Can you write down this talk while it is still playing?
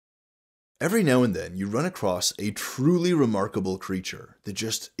Every now and then you run across a truly remarkable creature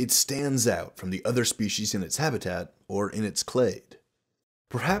that it stands out from the other species in its habitat or in its clade.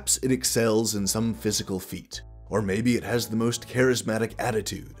 Perhaps it excels in some physical feat, or maybe it has the most charismatic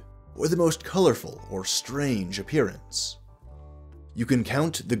attitude, or the most colorful or strange appearance. You can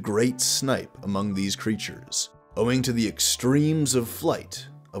count the great snipe among these creatures, owing to the extremes of flight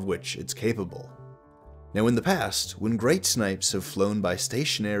of which it's capable. Now in the past, when great snipes have flown by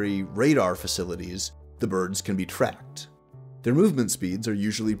stationary radar facilities, the birds can be tracked. Their movement speeds are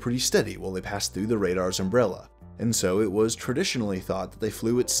usually pretty steady while they pass through the radar's umbrella, and so it was traditionally thought that they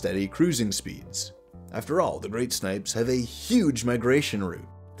flew at steady cruising speeds. After all, the great snipes have a huge migration route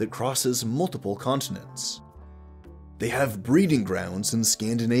that crosses multiple continents. They have breeding grounds in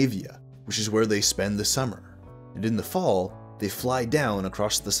Scandinavia, which is where they spend the summer, and in the fall, they fly down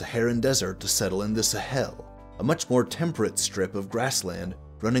across the Saharan desert to settle in the Sahel, a much more temperate strip of grassland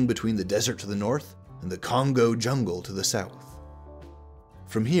running between the desert to the north and the Congo jungle to the south.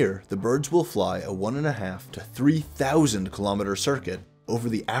 From here, the birds will fly a 1.5 to 3,000 kilometer circuit over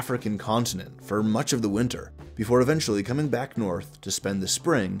the African continent for much of the winter, before eventually coming back north to spend the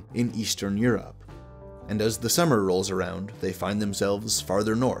spring in Eastern Europe. And as the summer rolls around, they find themselves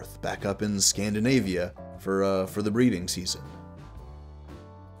farther north, back up in Scandinavia for the breeding season.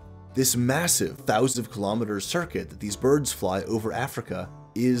 This massive thousands of kilometers circuit that these birds fly over Africa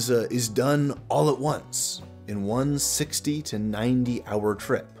is done all at once in one 60 to 90 hour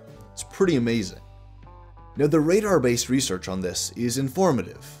trip. It's pretty amazing. Now the radar-based research on this is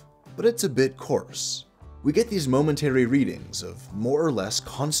informative, but it's a bit coarse. We get these momentary readings of more or less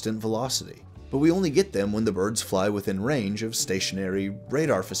constant velocity, but we only get them when the birds fly within range of stationary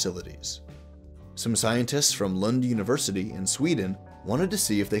radar facilities. Some scientists from Lund University in Sweden wanted to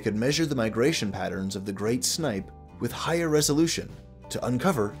see if they could measure the migration patterns of the great snipe with higher resolution to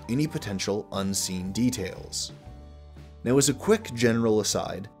uncover any potential unseen details. Now, as a quick general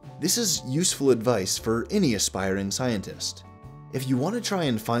aside, this is useful advice for any aspiring scientist. If you want to try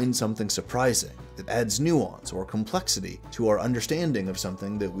and find something surprising that adds nuance or complexity to our understanding of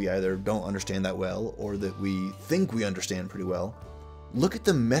something that we either don't understand that well or that we think we understand pretty well, look at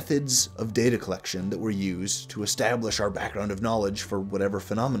the methods of data collection that were used to establish our background of knowledge for whatever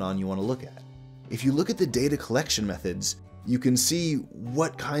phenomenon you want to look at. If you look at the data collection methods, you can see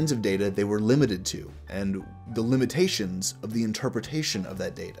what kinds of data they were limited to and the limitations of the interpretation of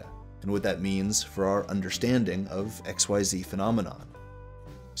that data, and what that means for our understanding of XYZ phenomenon.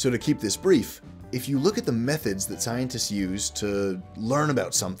 So to keep this brief, if you look at the methods that scientists use to learn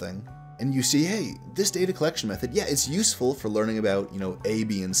about something, and you see, hey, this data collection method, yeah, it's useful for learning about, A,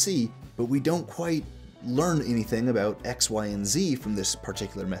 B, and C, but we don't quite learn anything about X, Y, and Z from this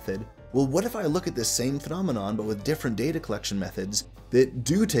particular method. Well, what if I look at this same phenomenon, but with different data collection methods that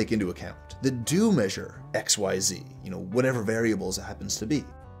do take into account, that do measure X, Y, Z, whatever variables it happens to be?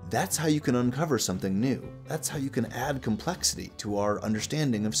 That's how you can uncover something new. That's how you can add complexity to our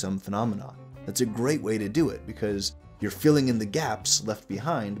understanding of some phenomenon. That's a great way to do it because you're filling in the gaps left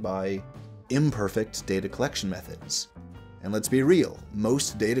behind by imperfect data collection methods. And let's be real,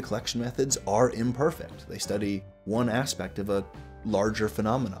 most data collection methods are imperfect. They study one aspect of a larger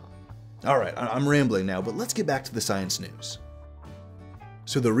phenomenon. Alright, I'm rambling now, but let's get back to the science news.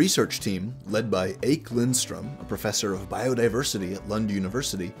 So the research team, led by Ake Lindstrom, a professor of biodiversity at Lund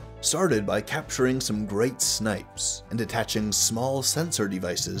University, started by capturing some great snipes and attaching small sensor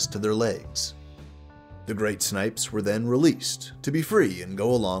devices to their legs. The great snipes were then released to be free and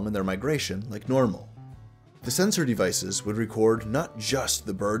go along in their migration like normal. The sensor devices would record not just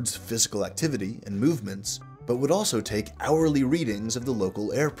the bird's physical activity and movements, but would also take hourly readings of the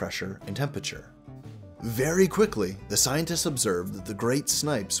local air pressure and temperature. Very quickly, the scientists observed that the great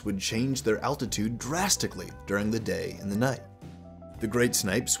snipes would change their altitude drastically during the day and the night. The great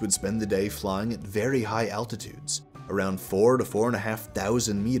snipes would spend the day flying at very high altitudes, around 4,000 to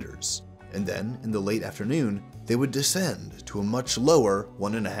 4,500 meters, and then, in the late afternoon, they would descend to a much lower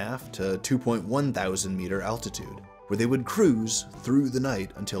 1,500 to 2,100 meter altitude, where they would cruise through the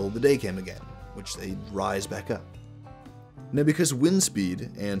night until the day came again, which they'd rise back up. Now, because wind speed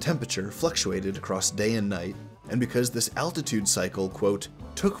and temperature fluctuated across day and night, and because this altitude cycle, quote,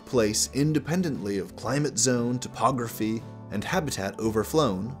 took place independently of climate zone, topography, and habitat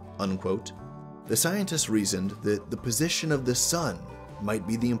overflown, unquote, the scientists reasoned that the position of the sun might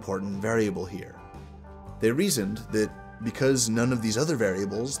be the important variable here. They reasoned that because none of these other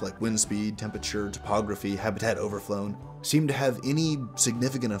variables, like wind speed, temperature, topography, habitat overflown, seemed to have any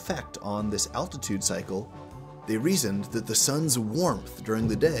significant effect on this altitude cycle, they reasoned that the sun's warmth during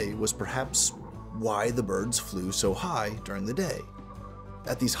the day was perhaps why the birds flew so high during the day.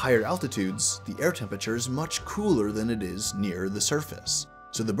 at these higher altitudes, the air temperature is much cooler than it is near the surface,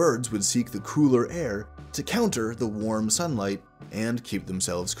 so the birds would seek the cooler air to counter the warm sunlight and keep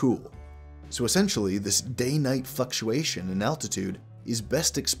themselves cool. So essentially, this day-night fluctuation in altitude is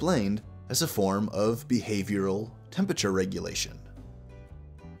best explained as a form of behavioral temperature regulation.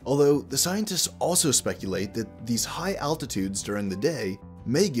 Although the scientists also speculate that these high altitudes during the day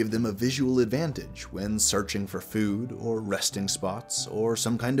may give them a visual advantage when searching for food or resting spots or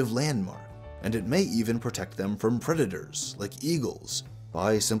some kind of landmark, and it may even protect them from predators like eagles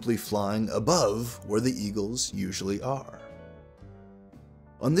by simply flying above where the eagles usually are.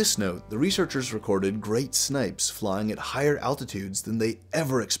 On this note, the researchers recorded great snipes flying at higher altitudes than they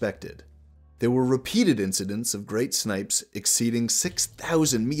ever expected. There were repeated incidents of great snipes exceeding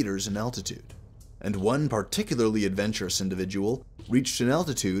 6,000 meters in altitude, and one particularly adventurous individual reached an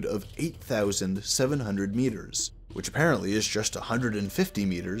altitude of 8,700 meters, which apparently is just 150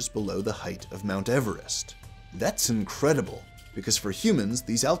 meters below the height of Mount Everest. That's incredible, because for humans,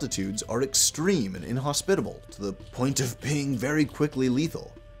 these altitudes are extreme and inhospitable to the point of being very quickly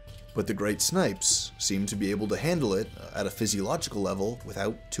lethal. But the great snipes seem to be able to handle it at a physiological level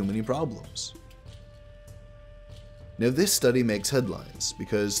without too many problems. Now, this study makes headlines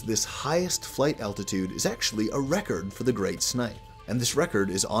because this highest flight altitude is actually a record for the great snipe, and this record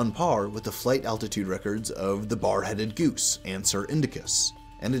is on par with the flight altitude records of the bar-headed goose, Anser indicus,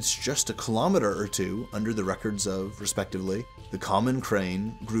 and it's just a kilometer or two under the records of, respectively, the common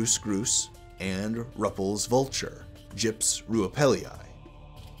crane, Grus grus, and Ruppel's vulture, Gyps ruppelii.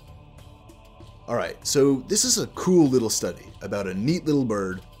 Alright, so this is a cool little study about a neat little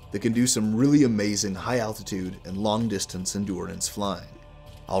bird that can do some really amazing high altitude and long distance endurance flying.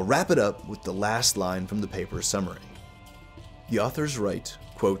 I'll wrap it up with the last line from the paper's summary. The authors write,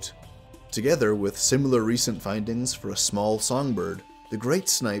 quote, "Together with similar recent findings for a small songbird, the great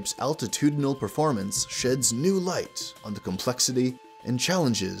snipe's altitudinal performance sheds new light on the complexity and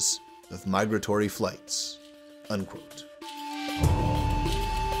challenges of migratory flights." Unquote.